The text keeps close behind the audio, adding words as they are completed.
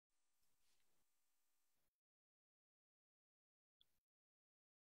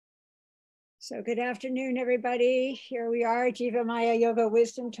So good afternoon, everybody. Here we are, Jivamaya Yoga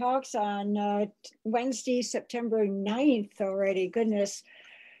Wisdom Talks on Wednesday, September 9th already. Goodness.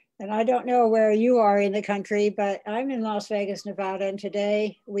 And I don't know where you are in the country, but I'm in Las Vegas, Nevada, and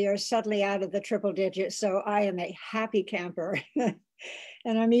today we are suddenly out of the triple digits. So I am a happy camper. And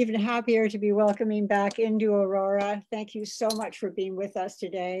I'm even happier to be welcoming back Indu Arora. Thank you so much for being with us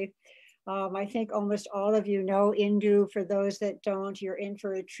today. I think almost all of you know Indu. For those that don't, you're in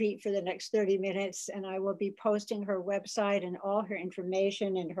for a treat for the next 30 minutes. And I will be posting her website and all her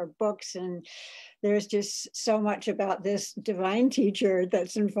information and her books. And there's just so much about this divine teacher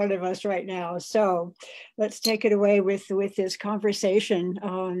that's in front of us right now. So let's take it away with this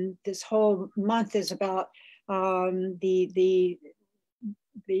conversation. This whole month is about the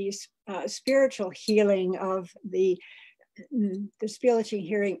spiritual healing of the spiritual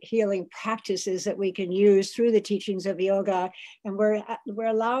healing practices that we can use through the teachings of yoga, and we're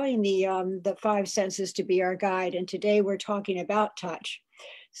allowing the five senses to be our guide. And today we're talking about touch.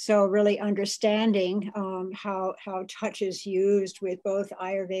 So really understanding how touch is used with both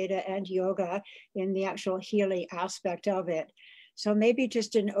Ayurveda and yoga in the actual healing aspect of it. So maybe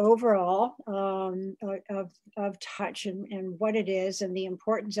just an overall of touch and what it is and the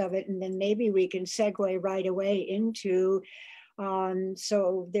importance of it. And then maybe we can segue right away into,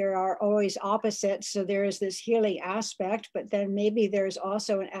 so there are always opposites. So there is this healing aspect, but then maybe there's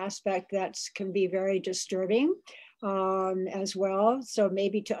also an aspect that can be very disturbing as well. So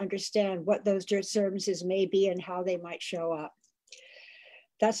maybe to understand what those disturbances may be and how they might show up.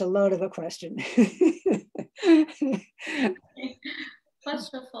 That's a load of a question.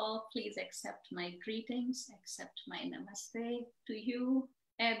 First of all, please accept my greetings, accept my namaste to you,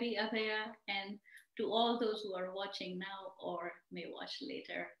 Abby, Abhaya, and to all those who are watching now or may watch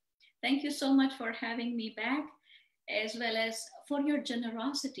later. Thank you so much for having me back, as well as for your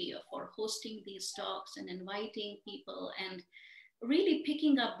generosity for hosting these talks and inviting people and really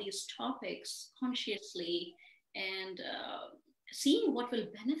picking up these topics consciously and seeing what will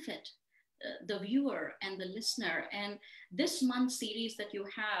benefit the viewer and the listener. And this month's series that you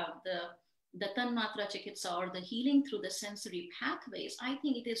have, the Tanmatra Chikitsa, or the healing through the sensory pathways, I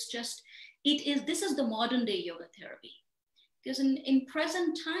think this is the modern day yoga therapy. Because in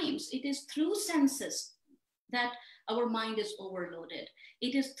present times, it is through senses that our mind is overloaded.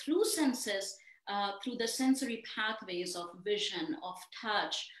 It is through senses, through the sensory pathways of vision, of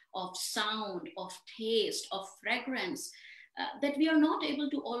touch, of sound, of taste, of fragrance, that we are not able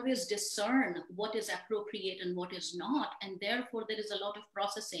to always discern what is appropriate and what is not. And therefore, there is a lot of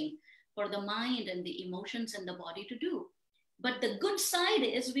processing for the mind and the emotions and the body to do. But the good side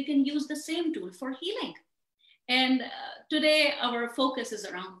is we can use the same tool for healing. And today, our focus is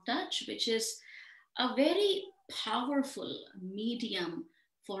around touch, which is a very powerful medium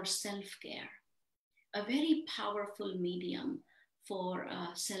for self-care, a very powerful medium for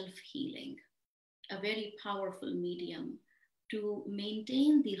self-healing, a very powerful medium to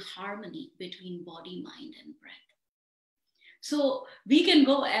maintain the harmony between body, mind, and breath. So we can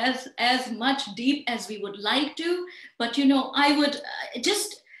go as much deep as we would like to, but I would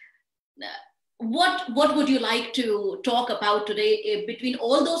what would you like to talk about today between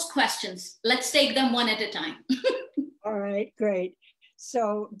all those questions? Let's take them one at a time. All right, great.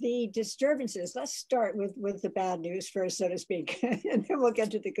 So the disturbances, let's start with the bad news first, so to speak, and then we'll get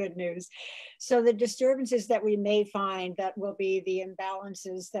to the good news. So the disturbances that we may find, that will be the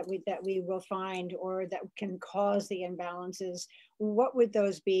imbalances that we will find, or that can cause the imbalances, what would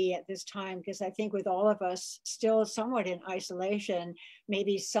those be at this time? Because I think with all of us still somewhat in isolation,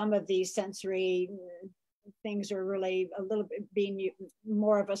 maybe some of these sensory things are really a little bit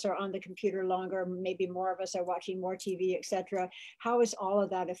more of us are on the computer longer, maybe more of us are watching more TV, etc. How is all of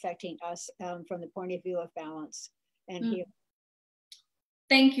that affecting us from the point of view of balance and healing?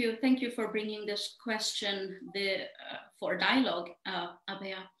 Thank you for bringing this question for dialogue,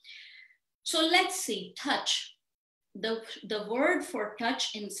 Abhaya. So let's see, touch. The word for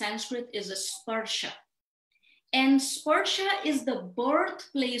touch in Sanskrit is a sparsha, and sparsha is the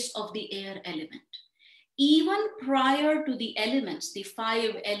birthplace of the air element. Even prior to the elements, the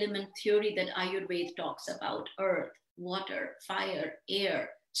 5-element theory that Ayurveda talks about: earth, water, fire,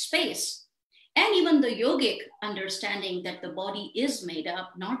 air, space, and even the yogic understanding that the body is made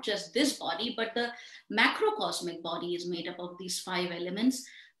up, not just this body, but the macrocosmic body is made up of these 5 elements.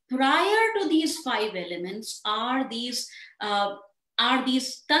 Prior to these 5 elements are these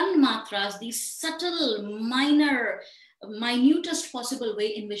tanmatras, these subtle, minor, minutest possible way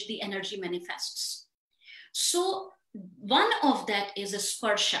in which the energy manifests. So one of that is a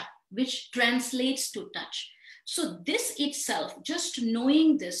sparsha, which translates to touch. So this itself, just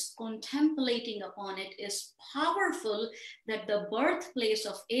knowing this, contemplating upon it is powerful, that the birthplace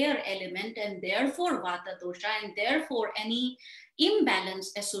of air element and therefore Vata dosha and therefore any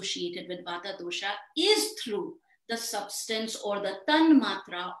imbalance associated with Vata dosha is through the substance or the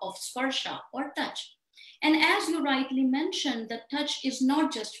tanmatra of sparsha or touch. And as you rightly mentioned, the touch is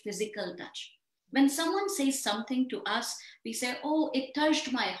not just physical touch. When someone says something to us, we say, oh, it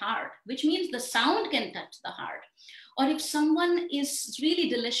touched my heart, which means the sound can touch the heart. Or if someone is really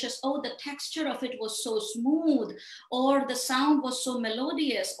delicious, oh, the texture of it was so smooth, or the sound was so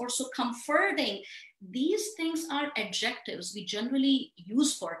melodious or so comforting. These things are adjectives we generally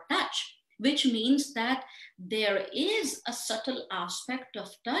use for touch, which means that there is a subtle aspect of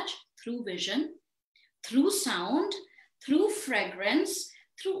touch through vision, through sound, through fragrance,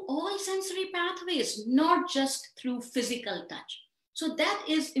 through all sensory pathways, not just through physical touch. So that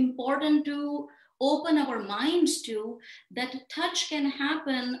is important to open our minds to, that touch can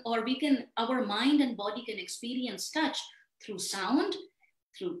happen, or our mind and body can experience touch through sound,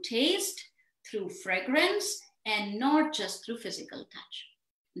 through taste, through fragrance, and not just through physical touch.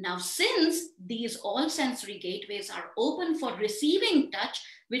 Now, since these all sensory gateways are open for receiving touch,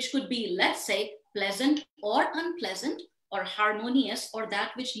 which could be, let's say, pleasant or unpleasant, or harmonious, or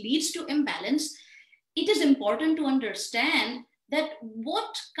that which leads to imbalance, it is important to understand that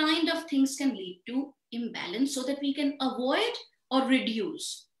what kind of things can lead to imbalance so that we can avoid or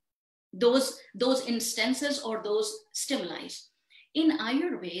reduce those instances or those stimuli. In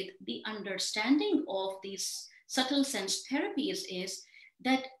Ayurveda, the understanding of these subtle sense therapies is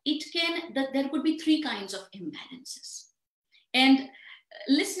that there could be three kinds of imbalances. And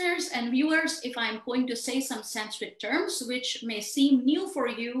listeners and viewers, if I'm going to say some Sanskrit terms which may seem new for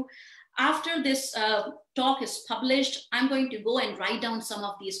you, after this talk is published, I'm going to go and write down some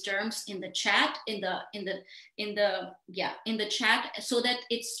of these terms in the chat, in the chat, so that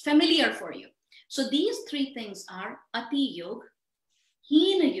it's familiar for you. So these three things are Ati Yog,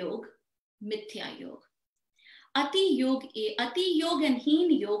 Heen Yog, Mithya Yog. Ati Yog and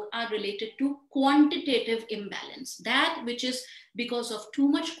Heen Yog are related to quantitative imbalance, that which is because of too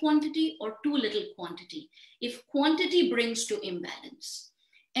much quantity or too little quantity, if quantity brings to imbalance.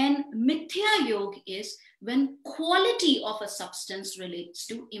 And Mithya Yog is when quality of a substance relates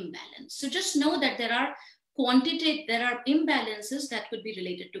to imbalance. So just know that there are imbalances that could be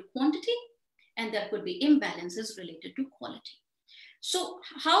related to quantity, and there could be imbalances related to quality. So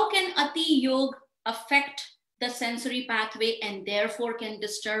how can Ati Yog affect the sensory pathway and therefore can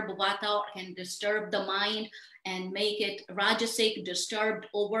disturb Vata, or can disturb the mind and make it rajasic, disturbed,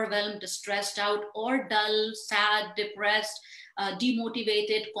 overwhelmed, stressed out, or dull, sad, depressed,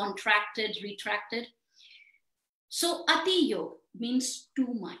 demotivated, contracted, retracted? So Ati Yog means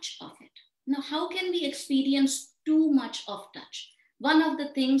too much of it. Now, how can we experience too much of touch? One of the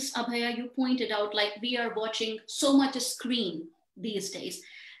things, Abhaya, you pointed out, like we are watching so much screen these days.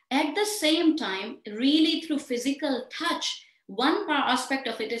 At the same time, really through physical touch, one aspect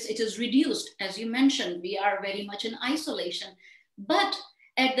of it is reduced. As you mentioned, we are very much in isolation. But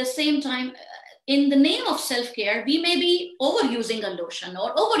at the same time, in the name of self-care, we may be overusing a lotion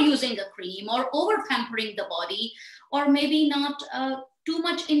or overusing a cream or over-pampering the body, or maybe not too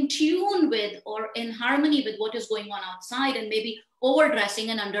much in tune with or in harmony with what is going on outside, and maybe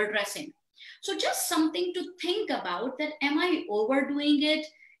overdressing and underdressing. So just something to think about, that am I overdoing it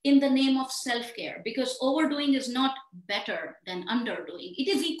in the name of self-care? Because overdoing is not better than underdoing. It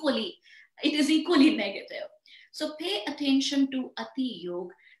is equally negative. So pay attention to Ati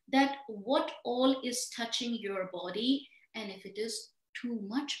Yog, that what all is touching your body, and if it is too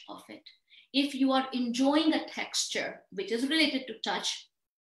much of it. If you are enjoying a texture which is related to touch,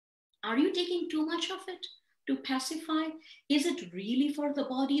 are you taking too much of it to pacify? Is it really for the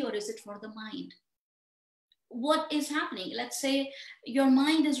body, or is it for the mind? What is happening? Let's say your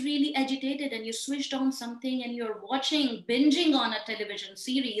mind is really agitated and you switched on something and you're binging on a television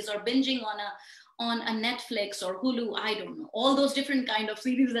series, or binging on a Netflix or Hulu, I don't know, all those different kind of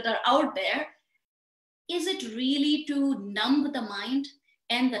series that are out there. Is it really to numb the mind?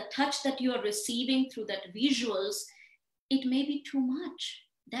 And the touch that you are receiving through that visuals, it may be too much.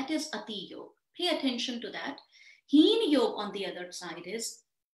 That is Ati Yog. Pay attention to that. Heen Yog, on the other side, is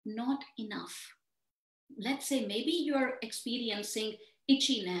not enough. Let's say maybe you're experiencing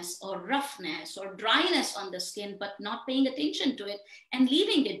itchiness or roughness or dryness on the skin, but not paying attention to it and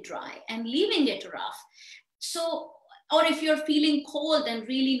leaving it dry and leaving it rough. So, or if you're feeling cold and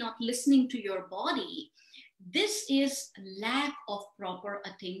really not listening to your body, this is lack of proper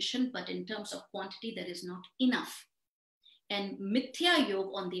attention, but in terms of quantity, there is not enough. And Mithya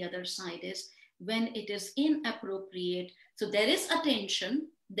Yoga, on the other side, is when it is inappropriate. So there is attention,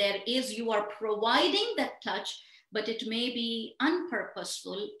 you are providing that touch, but it may be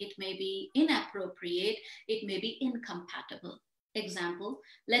unpurposeful, it may be inappropriate, it may be incompatible. Example,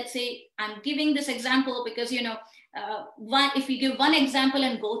 let's say, I'm giving this example because, if you give one example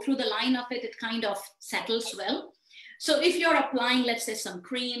and go through the line of it, it kind of settles well. So if you're applying, let's say, some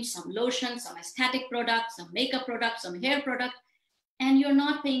cream, some lotion, some aesthetic product, some makeup product, some hair product, and you're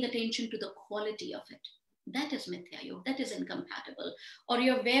not paying attention to the quality of it, that is mithya yoga, that is incompatible. Or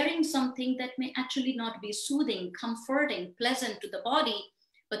you're wearing something that may actually not be soothing, comforting, pleasant to the body,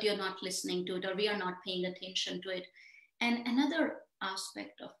 but you're not listening to it, or we are not paying attention to it. And another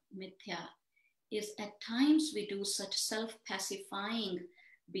aspect of mithya is at times we do such self-pacifying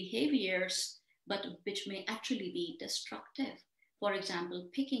behaviors, but which may actually be destructive. For example,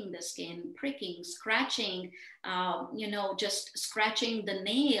 picking the skin, pricking, scratching, just scratching the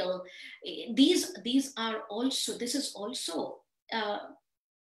nail. This is also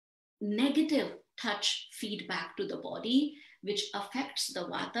negative touch feedback to the body, which affects the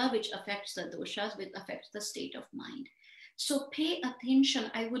vata, which affects the doshas, which affects the state of mind. So pay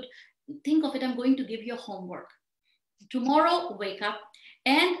attention. I would think of it, I'm going to give you homework. Tomorrow, wake up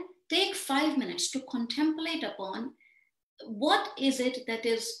and take 5 minutes to contemplate upon what is it that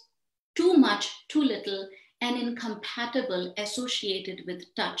is too much, too little, and incompatible associated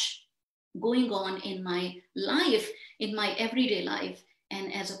with touch going on in my life, in my everyday life,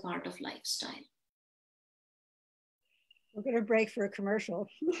 and as a part of lifestyle. We're going to break for a commercial.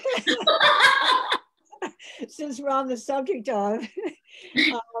 Since we're on the subject of,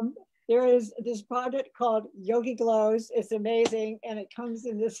 there is this product called Yogi Glows. It's amazing. And it comes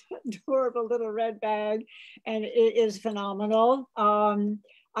in this adorable little red bag, and it is phenomenal.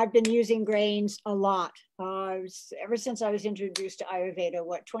 I've been using grains a lot. Ever since I was introduced to Ayurveda,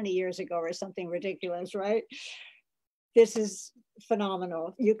 20 years ago or something ridiculous, right? This is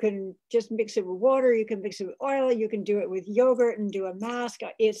phenomenal. You can just mix it with water. You can mix it with oil. You can do it with yogurt and do a mask.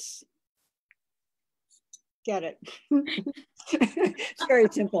 Get it. It's very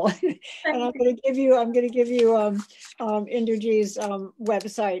simple. And I'm going to give you Induji's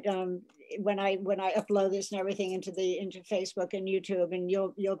website when I upload this and everything into Facebook and YouTube, and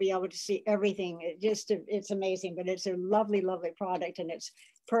you'll be able to see everything. It's amazing, but it's a lovely, lovely product, and it's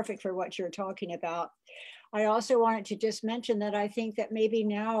perfect for what you're talking about. I also wanted to just mention that I think that maybe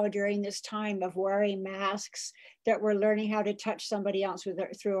now during this time of wearing masks, that we're learning how to touch somebody else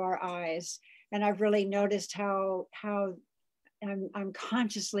through our eyes. And I've really noticed how I'm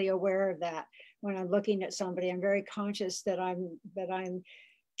consciously aware of that. When I'm looking at somebody, I'm very conscious that I'm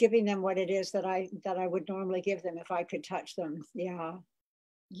giving them what it is that I would normally give them if I could touch them. Yeah.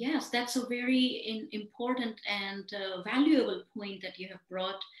 Yes, that's a very important and valuable point that you have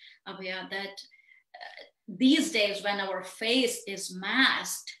brought, Abhaya, that these days when our face is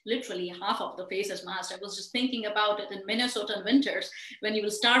masked, literally half of the face is masked. I was just thinking about it in Minnesota winters, when you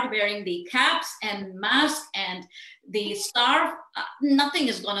will start wearing the caps and mask and the scarf, nothing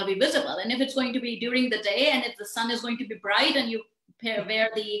is going to be visible. And if it's going to be during the day and if the sun is going to be bright and you wear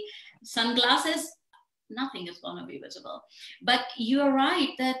the sunglasses, nothing is going to be visible. But you're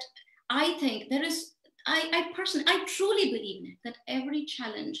right that I think there is, I truly believe that every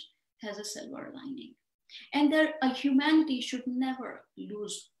challenge has a silver lining. And humanity should never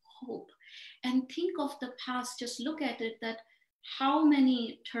lose hope. And think of the past, just look at it, that how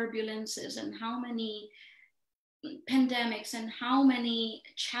many turbulences and how many pandemics and how many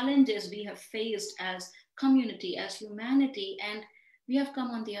challenges we have faced as community, as humanity, and we have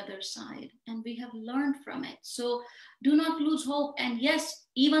come on the other side and we have learned from it. So do not lose hope. And yes,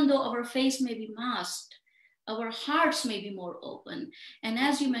 even though our face may be masked, our hearts may be more open. And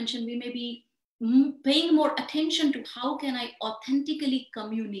as you mentioned, we may be paying more attention to how can I authentically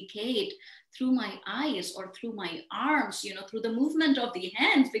communicate through my eyes or through my arms, through the movement of the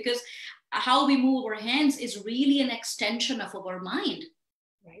hands, because how we move our hands is really an extension of our mind.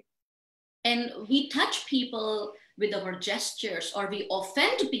 Right. And we touch people with our gestures, or we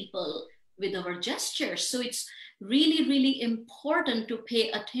offend people with our gestures. So it's really, really important to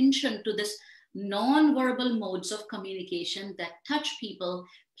pay attention to this non-verbal modes of communication that touch people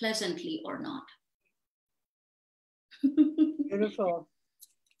pleasantly or not. Beautiful.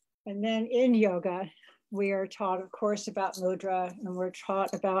 And then in yoga, we are taught, of course, about mudra, and we're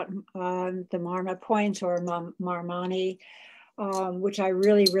taught about the marma points, or marmani, which I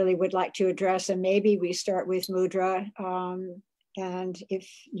really, really would like to address. And maybe we start with mudra. And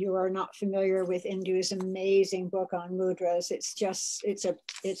if you are not familiar with Indu's amazing book on mudras,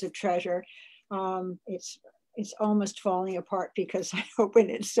 it's a treasure. It's it's almost falling apart because I open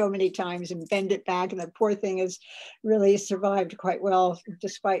it so many times and bend it back, and the poor thing has really survived quite well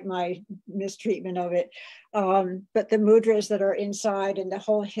despite my mistreatment of it. But the mudras that are inside and the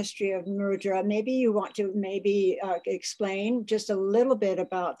whole history of mudra, maybe you want to explain just a little bit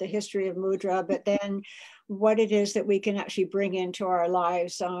about the history of mudra, but then what it is that we can actually bring into our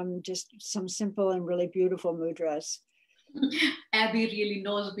lives, just some simple and really beautiful mudras. Abby really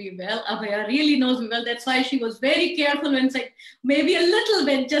knows me well. Abhaya really knows me well. That's why she was very careful when saying maybe a little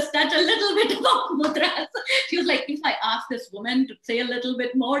bit, just touch a little bit about mudras. She was like, if I ask this woman to say a little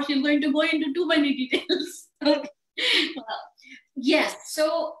bit more, she's going to go into too many details. Okay. Yes,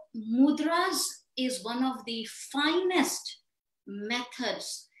 so mudras is one of the finest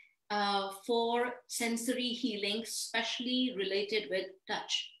methods for sensory healing, especially related with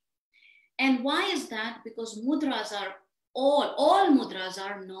touch. And why is that? Because mudras are all mudras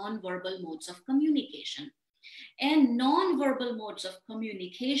are non-verbal modes of communication. And non-verbal modes of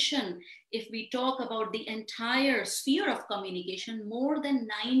communication, if we talk about the entire sphere of communication, more than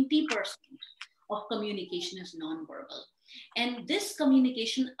 90% of communication is non-verbal. And this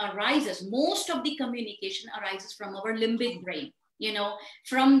communication arises, most of the communication arises from our limbic brain,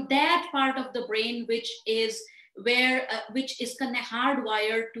 from that part of the brain which is kind of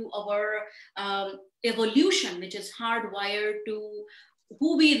hardwired to our evolution, which is hardwired to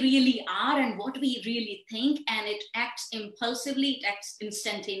who we really are and what we really think, and it acts impulsively, it acts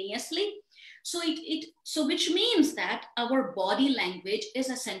instantaneously. So which means that our body language is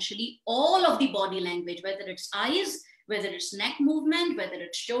essentially all of the body language, whether it's eyes, whether it's neck movement, whether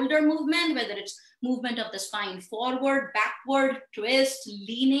it's shoulder movement, whether it's movement of the spine forward, backward, twist,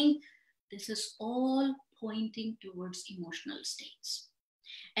 leaning. This is all pointing towards emotional states.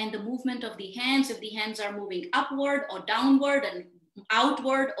 And the movement of the hands, if the hands are moving upward or downward and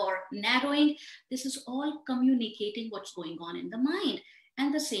outward or narrowing, this is all communicating what's going on in the mind.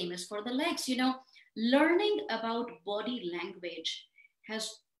 And the same is for the legs. Learning about body language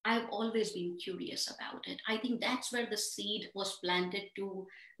I've always been curious about it. I think that's where the seed was planted to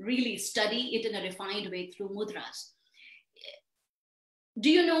really study it in a refined way through mudras. Do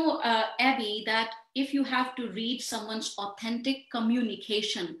you know, Abby, that if you have to read someone's authentic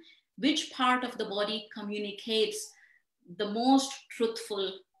communication, which part of the body communicates the most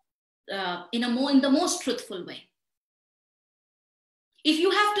truthful, in the most truthful way? If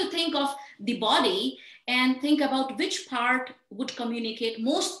you have to think of the body and think about which part would communicate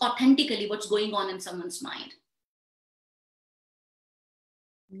most authentically what's going on in someone's mind.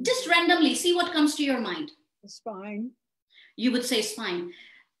 Just randomly see what comes to your mind. The spine. You would say spine.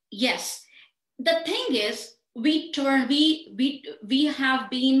 Yes. The thing is, we have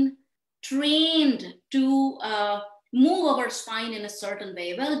been trained to move our spine in a certain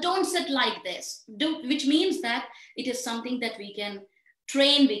way. Well, don't sit like this, which means that it is something that we can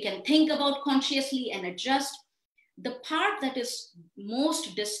train, we can think about consciously and adjust. The part that is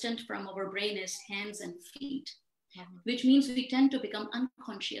most distant from our brain is hands and feet, which means we tend to become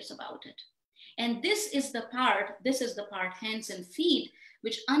unconscious about it. And this is the part, hands and feet,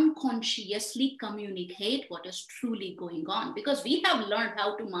 which unconsciously communicate what is truly going on. Because we have learned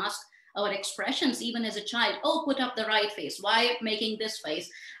how to mask our expressions even as a child. Oh, put up the right face. Why making this face?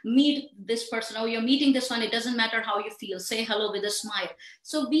 Meet this person. Oh, you're meeting this one. It doesn't matter how you feel. Say hello with a smile.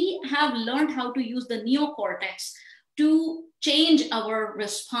 So we have learned how to use the neocortex to change our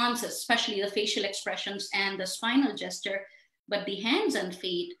responses, especially the facial expressions and the spinal gesture. But the hands and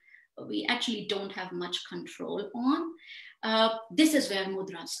feet, we actually don't have much control on. This is where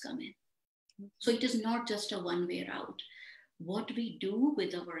mudras come in. So it is not just a one-way route. What we do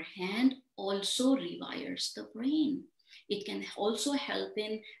with our hand also rewires the brain. It can also help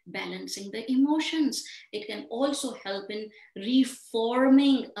in balancing the emotions. It can also help in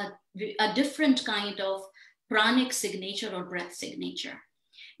reforming a different kind of pranic signature or breath signature.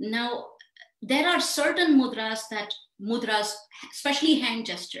 Now, there are certain mudras, especially hand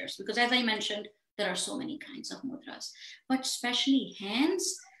gestures, because as I mentioned, there are so many kinds of mudras, but especially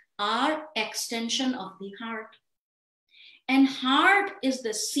hands are extension of the heart. And heart is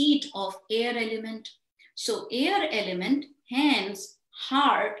the seat of air element. So air element, hands,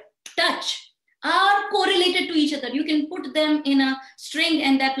 heart, touch are correlated to each other. You can put them in a string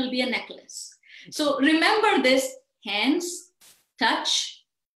and that will be a necklace. So remember this, hands, touch,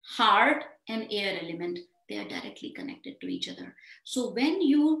 heart, and air element, they are directly connected to each other. So when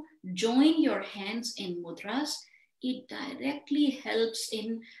you join your hands in mudras, it directly helps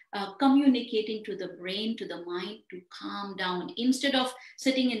in communicating to the brain, to the mind, to calm down. Instead of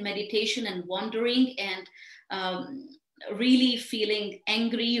sitting in meditation and wondering and really feeling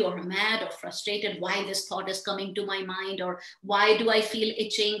angry or mad or frustrated, why this thought is coming to my mind, or why do I feel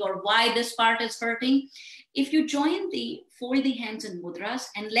itching, or why this part is hurting. If you fold the hands in mudras,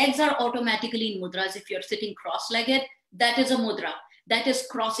 and legs are automatically in mudras. If you're sitting cross-legged, that is a mudra. That is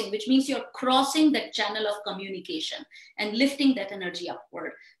crossing, which means you're crossing that channel of communication and lifting that energy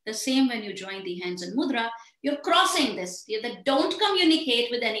upward. The same when you join the hands in mudra, you're crossing this. That don't communicate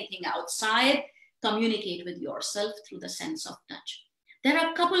with anything outside, communicate with yourself through the sense of touch. There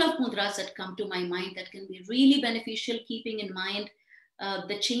are a couple of mudras that come to my mind that can be really beneficial, keeping in mind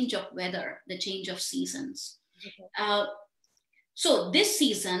the change of weather, the change of seasons. So this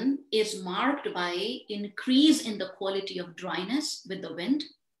season is marked by increase in the quality of dryness with the wind,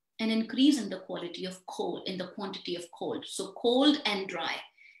 and increase in the quality of cold, in the quantity of cold. So cold and dry.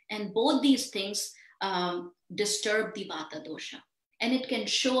 And both these things disturb the vata dosha. And it can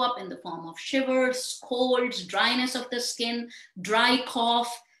show up in the form of shivers, colds, dryness of the skin, dry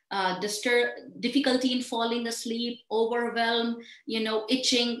cough, difficulty in falling asleep, overwhelm,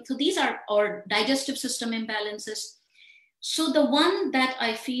 itching. So these are our digestive system imbalances. So the one that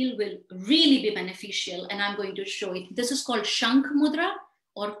I feel will really be beneficial, and I'm going to show it, this is called Shankh Mudra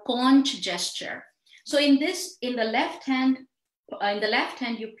or conch gesture. So in the left hand,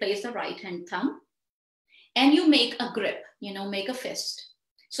 you place the right hand thumb and you make a grip, make a fist.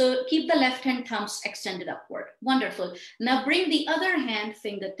 So keep the left hand thumbs extended upward. Wonderful. Now bring the other hand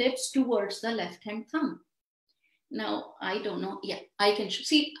fingertips towards the left hand thumb. Now, I don't know. Yeah, I can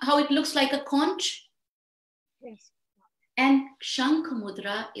see how it looks like a conch. Yes. And Shankh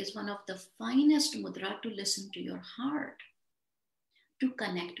Mudra is one of the finest mudra to listen to your heart, to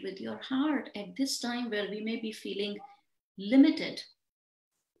connect with your heart at this time where we may be feeling limited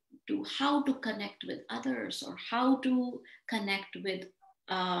to how to connect with others or how to connect with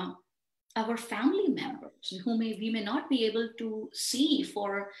our family members who we may not be able to see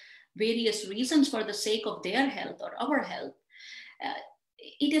for various reasons for the sake of their health or our health.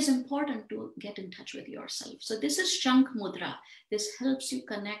 It is important to get in touch with yourself. So this is Shankh Mudra. This helps you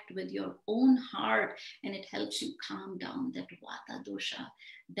connect with your own heart, and it helps you calm down that vata dosha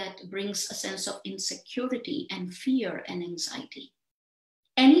that brings a sense of insecurity and fear and anxiety.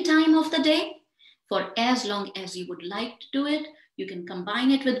 Any time of the day, for as long as you would like to do it, you can combine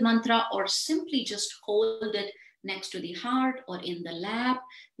it with mantra or simply just hold it next to the heart or in the lap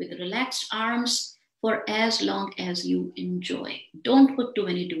with relaxed arms for as long as you enjoy. Don't put too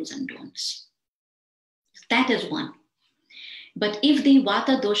many do's and don'ts. That is one. But if the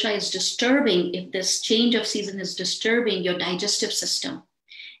vata dosha is disturbing, if this change of season is disturbing your digestive system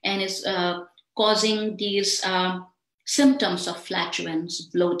and is causing these symptoms of flatulence,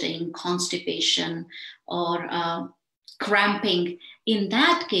 bloating, constipation, or cramping, in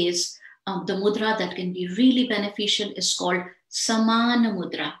that case, the mudra that can be really beneficial is called Samana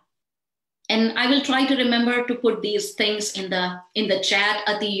Mudra. And I will try to remember to put these things in the chat,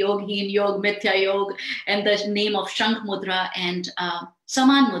 Ati Yog, Heen Yog, Mithya Yog, and the name of Shankh Mudra and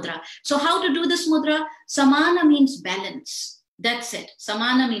Saman Mudra. So how to do this mudra? Samana means balance. That's it.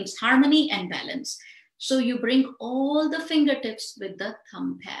 Samana means harmony and balance. So you bring all the fingertips with the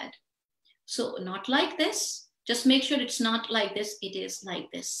thumb pad. So not like this. Just make sure it's not like this. It is like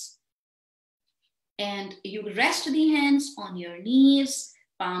this. And you rest the hands on your knees,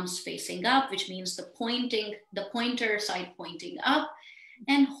 palms facing up, which means the pointer side pointing up,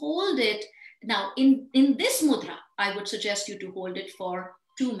 and hold it. Now in this mudra, I would suggest you to hold it for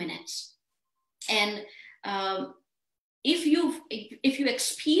 2 minutes. And if you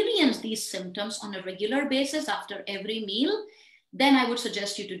experience these symptoms on a regular basis after every meal, then I would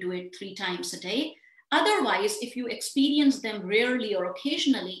suggest you to do it 3 times a day. Otherwise, if you experience them rarely or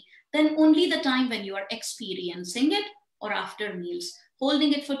occasionally, then only the time when you are experiencing it or after meals.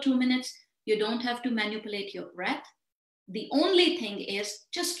 Holding it for 2 minutes, you don't have to manipulate your breath. The only thing is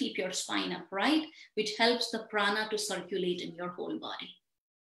just keep your spine upright, which helps the prana to circulate in your whole body.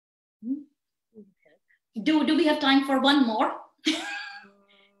 Do we have time for one more?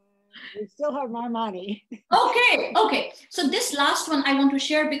 We still have more money. Okay. So this last one I want to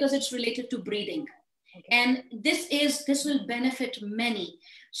share because it's related to breathing. Okay. And this will benefit many.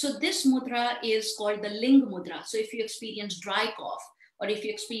 So this mudra is called the Ling Mudra. So if you experience dry cough or if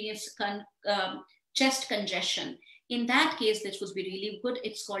you experience chest congestion, in that case, this would be really good.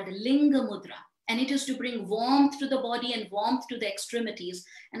 It's called the Ling Mudra. And it is to bring warmth to the body and warmth to the extremities.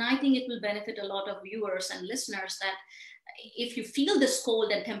 And I think it will benefit a lot of viewers and listeners that if you feel this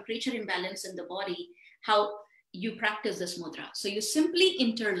cold and temperature imbalance in the body, how you practice this mudra. So you simply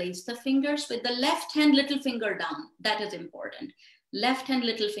interlace the fingers with the left hand little finger down. That is important. Left hand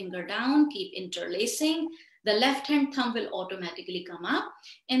little finger down, keep interlacing. The left hand thumb will automatically come up,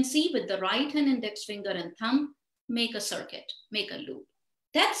 and see with the right hand index finger and thumb, make a circuit, make a loop.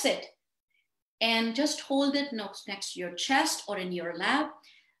 That's it. And just hold it next to your chest or in your lap.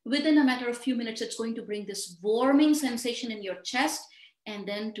 Within a matter of few minutes, it's going to bring this warming sensation in your chest and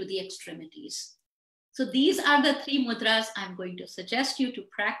then to the extremities. So these are the 3 mudras I'm going to suggest you to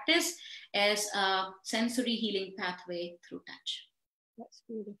practice as a sensory healing pathway through touch. That's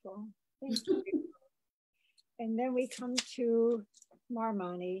beautiful. Thank you. And then we come to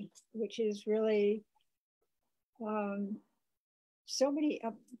Marmani, which is really so many,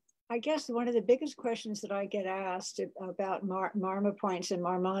 I guess one of the biggest questions that I get asked about Marma points and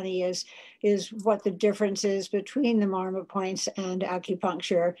Marmani is what the difference is between the Marma points and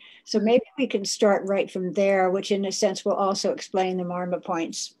acupuncture. So maybe we can start right from there, which in a sense will also explain the Marma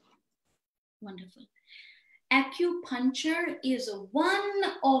points. Wonderful. Acupuncture is one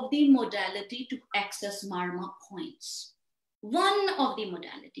of the modality to access Marma points. One of the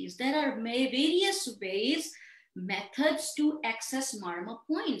modalities. There are various ways, methods to access Marma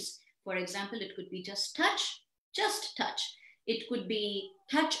points. For example, it could be just touch. It could be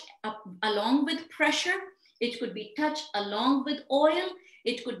touch along with pressure. It could be touch along with oil.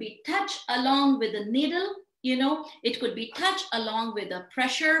 It could be touch along with a needle. It could be touch along with a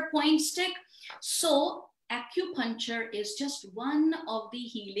pressure point stick. So acupuncture is just one of the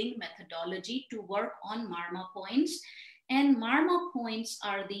healing methodology to work on Marma points. And Marma points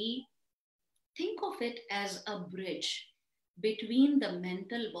are think of it as a bridge between the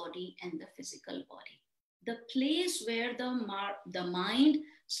mental body and the physical body. The place where the mind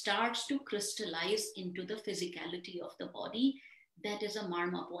starts to crystallize into the physicality of the body, that is a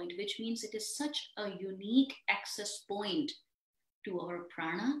Marma point, which means it is such a unique access point to our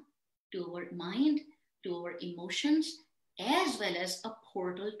prana, to our mind, to our emotions, as well as a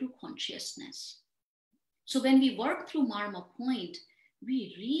portal to consciousness. So when we work through Marma point,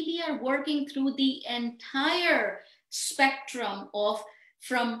 we really are working through the entire spectrum of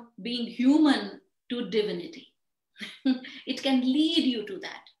from being human to divinity. It can lead you to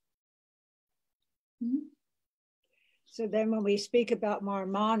that. So then when we speak about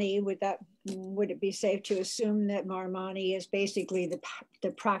Marmani, would it be safe to assume that Marmani is basically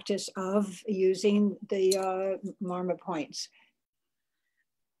the practice of using the Marma points?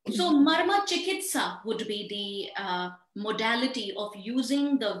 So Marma Chikitsa would be the modality of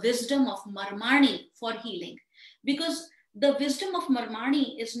using the wisdom of Marmani for healing. Because the wisdom of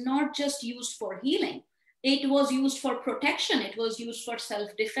Marmani is not just used for healing. It was used for protection. It was used for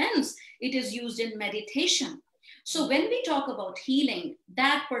self-defense. It is used in meditation. So when we talk about healing,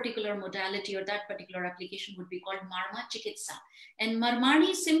 that particular modality or that particular application would be called Marma Chikitsa. And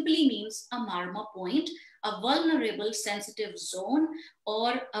Marmani simply means a Marma point, a vulnerable sensitive zone,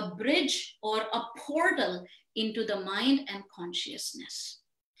 or a bridge or a portal into the mind and consciousness.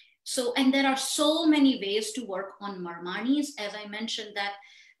 So, and there are so many ways to work on Marmanis. As I mentioned that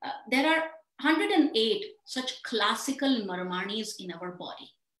there are 108 such classical Marmanis in our body.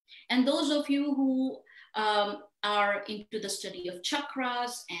 And those of you who are into the study of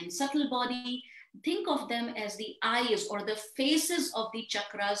chakras and subtle body, think of them as the eyes or the faces of the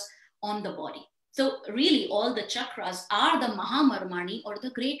chakras on the body. So really all the chakras are the Mahamarmani or the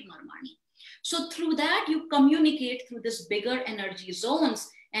great Marmani. So through that you communicate through this bigger energy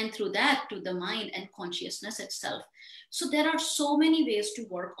zones, and through that to the mind and consciousness itself. So there are so many ways to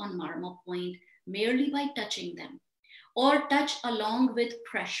work on Marma point merely by touching them, or touch along with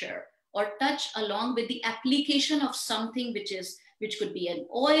pressure, or touch along with the application of something which could be an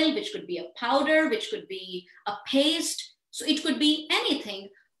oil, which could be a powder, which could be a paste. So it could be anything,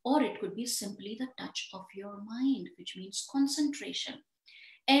 or it could be simply the touch of your mind, which means concentration.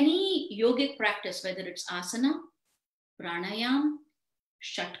 Any yogic practice, whether it's asana, pranayam,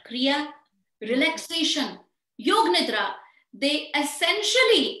 shatkriya, relaxation, yog nidra, they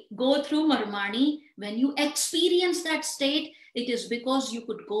essentially go through Marmani. When you experience that state, it is because you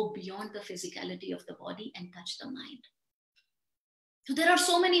could go beyond the physicality of the body and touch the mind. So there are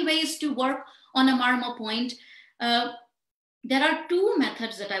so many ways to work on a Marma point. There are 2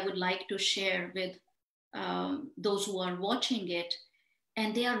 methods that I would like to share with those who are watching it,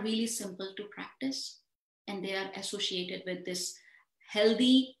 and they are really simple to practice, and they are associated with this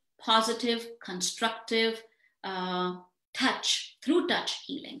healthy, positive, constructive touch, through touch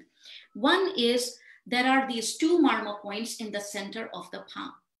healing. One is there are these 2 Marma points in the center of the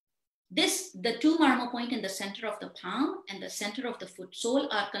palm. The 2 Marma point in the center of the palm and the center of the foot sole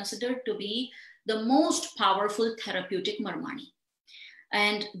are considered to be the most powerful therapeutic Marmani.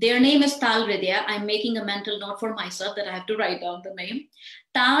 And their name is Tal Hridaya. I'm making a mental note for myself that I have to write down the name.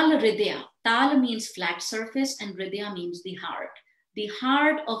 Tal Hridaya. Tal means flat surface and Hridaya means the heart. The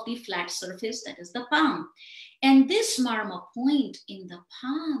heart of the flat surface, that is the palm. And this marma point in the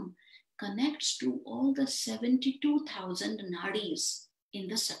palm connects to all the 72,000 nadis in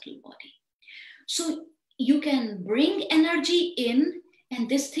the subtle body. So you can bring energy in, and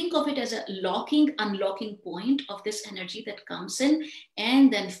think of it as a locking, unlocking point of this energy that comes in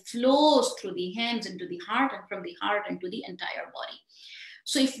and then flows through the hands into the heart, and from the heart into the entire body.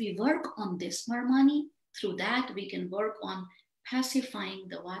 So if we work on this marmani, through that we can work on pacifying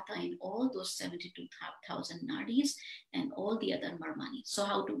the vata in all those 72,000 nadis and all the other marmani. So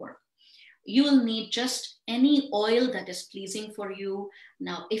how to work? You will need just any oil that is pleasing for you.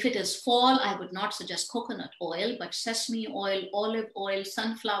 Now, if it is fall, I would not suggest coconut oil, but sesame oil, olive oil,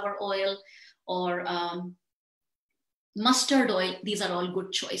 sunflower oil, or mustard oil. These are all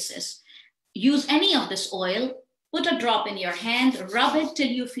good choices. Use any of this oil, put a drop in your hand, rub it till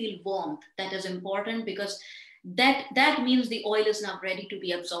you feel warmth. That is important because that means the oil is now ready to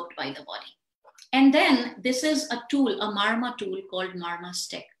be absorbed by the body. And then this is a tool, a marma tool called marma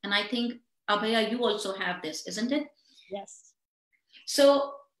stick. And I think, Abhaya, you also have this, isn't it? Yes.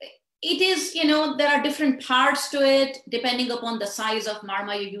 So it is, there are different parts to it. Depending upon the size of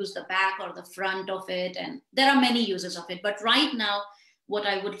marma, you use the back or the front of it. And there are many uses of it. But right now, what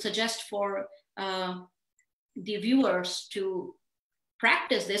I would suggest for the viewers to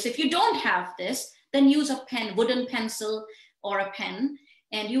practice this, if you don't have this, then use a pen, wooden pencil or a pen.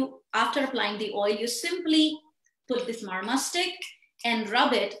 And you, after applying the oil, you simply put this marma stick and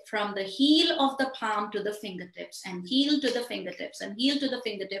rub it from the heel of the palm to the fingertips, and heel to the fingertips, and heel to the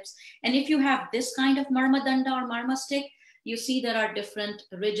fingertips. And if you have this kind of marma danda or marma stick, you see there are different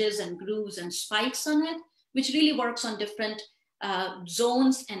ridges and grooves and spikes on it, which really works on different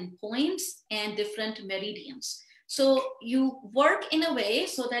zones and points and different meridians. So you work in a way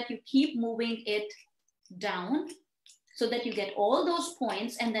so that you keep moving it down so that you get all those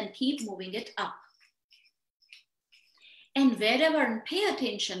points, and then keep moving it up. And wherever, pay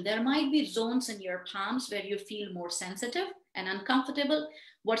attention, there might be zones in your palms where you feel more sensitive and uncomfortable,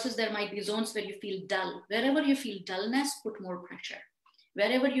 versus there might be zones where you feel dull. Wherever you feel dullness, put more pressure.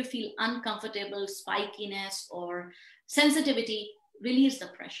 Wherever you feel uncomfortable, spikiness, or sensitivity, release the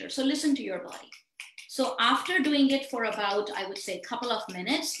pressure. So listen to your body. So after doing it for about, I would say, a couple of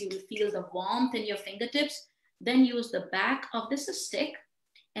minutes, you will feel the warmth in your fingertips. Then use the back of this stick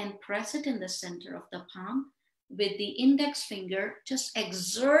and press it in the center of the palm. With the index finger, just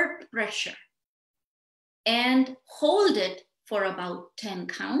exert pressure and hold it for about 10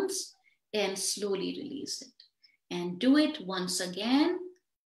 counts and slowly release it. And do it once again,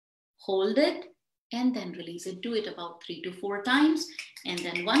 hold it, and then release it. Do it about 3 to 4 times. And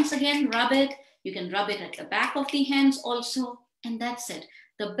then once again, rub it. You can rub it at the back of the hands also. And that's it.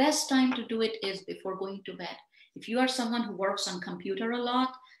 The best time to do it is before going to bed. If you are someone who works on computer a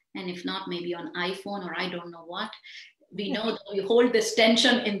lot, and if not, maybe on iPhone or I don't know what, we know that we hold this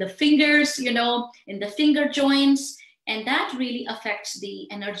tension in the fingers, in the finger joints, and that really affects the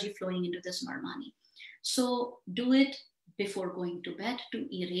energy flowing into this marmani. So do it before going to bed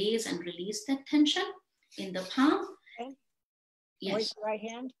to erase and release that tension in the palm. Okay. Yes. Always the right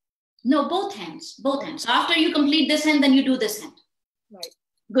hand? No, both hands, both hands. So after you complete this hand, then you do this hand. Right.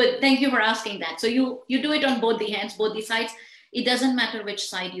 Good, thank you for asking that. So you do it on both the hands, both the sides. It doesn't matter which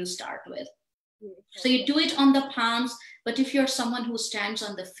side you start with. So you do it on the palms, but if you're someone who stands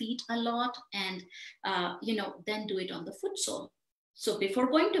on the feet a lot, and then do it on the foot sole. So before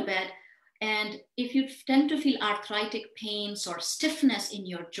going to bed, and if you tend to feel arthritic pains or stiffness in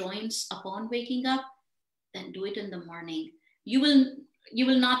your joints upon waking up, then do it in the morning. You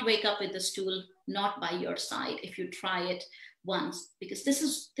will not wake up with the stool not by your side if you try it once, because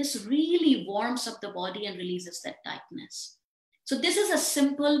this really warms up the body and releases that tightness. So this is a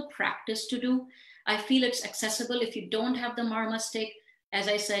simple practice to do. I feel it's accessible. If you don't have the marma stick, as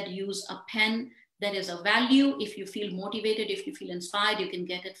I said, use a pen. That is a value. If you feel motivated, if you feel inspired, you can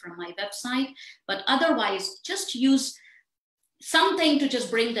get it from my website. But otherwise, just use something to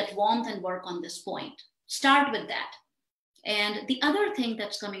just bring that warmth and work on this point. Start with that. And the other thing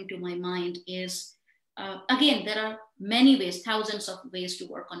that's coming to my mind is, again, there are many ways, thousands of ways to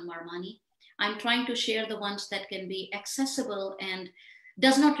work on marmani. I'm trying to share the ones that can be accessible and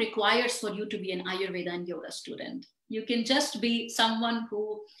does not require for you to be an Ayurveda and yoga student. You can just be someone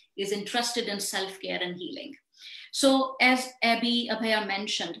who is interested in self-care and healing. So as Abhaya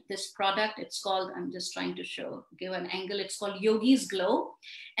mentioned, this product, it's called, I'm just trying to give an angle, it's called Yogi's Glow.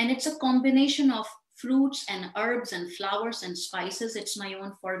 And it's a combination of fruits and herbs and flowers and spices. It's my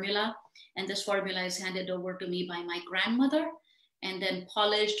own formula. And this formula is handed over to me by my grandmother and then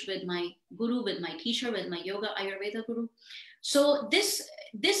polished with my guru, with my teacher, with my yoga Ayurveda guru. So this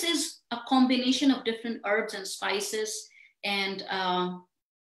is a combination of different herbs and spices and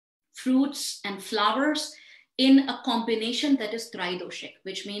fruits and flowers in a combination that is tridoshic,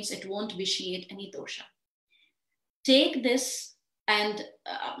 which means it won't vitiate any dosha. Take this, and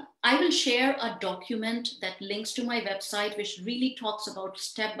I will share a document that links to my website, which really talks about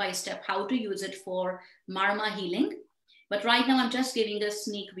step by step how to use it for marma healing. But right now, I'm just giving a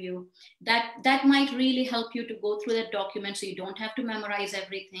sneak view that might really help you to go through that document so you don't have to memorize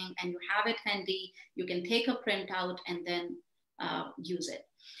everything and you have it handy. You can take a printout and then use it.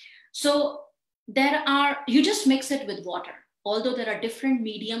 So you just mix it with water, although there are different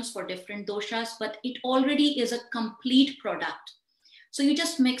mediums for different doshas, but it already is a complete product. So you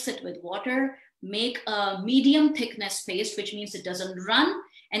just mix it with water, make a medium thickness paste, which means it doesn't run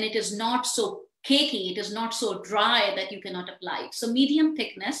and it is not so cakey, it is not so dry that you cannot apply it. So medium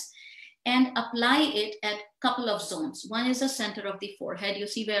thickness, and apply it at a couple of zones. One is the center of the forehead. You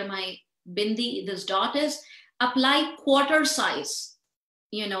see where my bindi, this dot is, apply quarter size,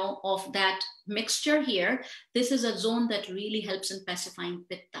 of that mixture here. This is a zone that really helps in pacifying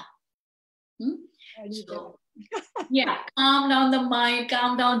pitta. So, yeah, calm down the mind,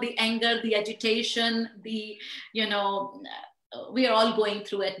 calm down the anger, the agitation, we are all going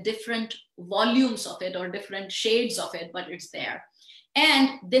through at different volumes of it or different shades of it, but it's there.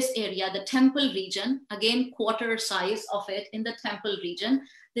 And this area, the temple region, again, quarter size of it in the temple region,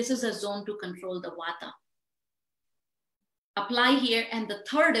 this is a zone to control the vata. Apply here, and the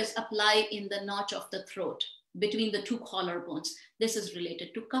third is apply in the notch of the throat between the two collarbones. This is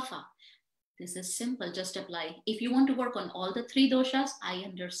related to kapha. This is simple, just apply. If you want to work on all the three doshas, I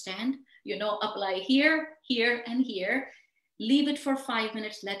understand, apply here, here, and here. Leave it for 5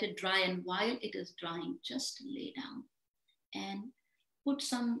 minutes, let it dry, and while it is drying, just lay down and put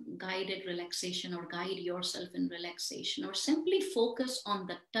some guided relaxation or guide yourself in relaxation, or simply focus on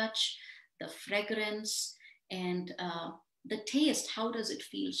the touch, the fragrance, and the taste. How does it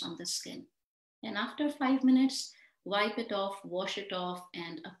feel on the skin? And after 5 minutes, wipe it off, wash it off,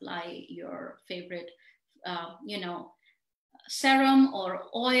 and apply your favorite, serum or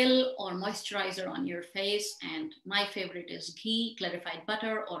oil or moisturizer on your face. And my favorite is ghee, clarified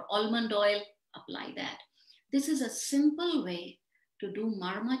butter, or almond oil. Apply that. This is a simple way to do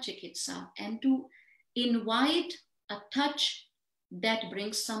marma chikitsa and to invite a touch that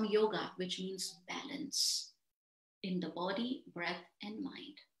brings some yoga, which means balance in the body, breath, and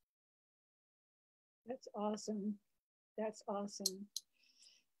mind. That's awesome. That's awesome.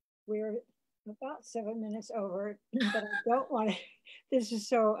 We're about 7 minutes over, but I don't want to, this is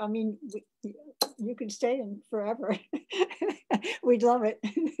so, you could stay in forever. We'd love it.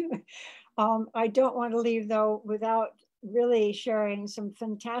 I don't want to leave though without really sharing some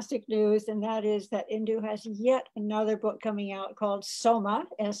fantastic news, and that is that Indu has yet another book coming out called Soma,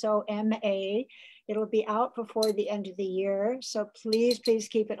 S-O-M-A. It'll be out before the end of the year, so please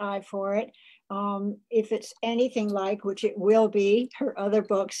keep an eye for it. If it's anything like, which it will be, her other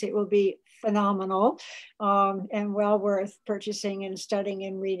books, it will be phenomenal and well worth purchasing and studying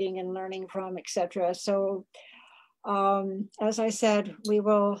and reading and learning from, etc. So as I said, we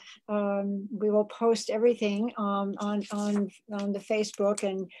will post everything on the Facebook,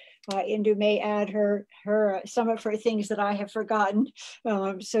 and Indu may add her some of her things that I have forgotten.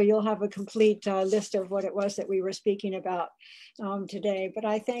 So you'll have a complete list of what it was that we were speaking about today. But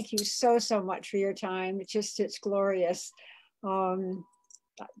I thank you so much for your time. It's glorious.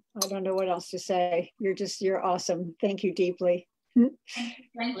 I don't know what else to say. You're awesome. Thank you deeply.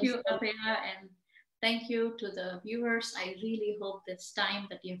 Thank you, Abhaya, and thank you to the viewers. I really hope this time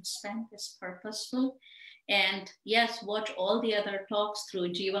that you've spent is purposeful. And yes, watch all the other talks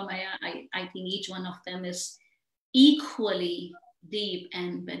through Jivamaya. I think each one of them is equally deep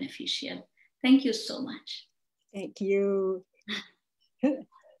and beneficial. Thank you so much. Thank you.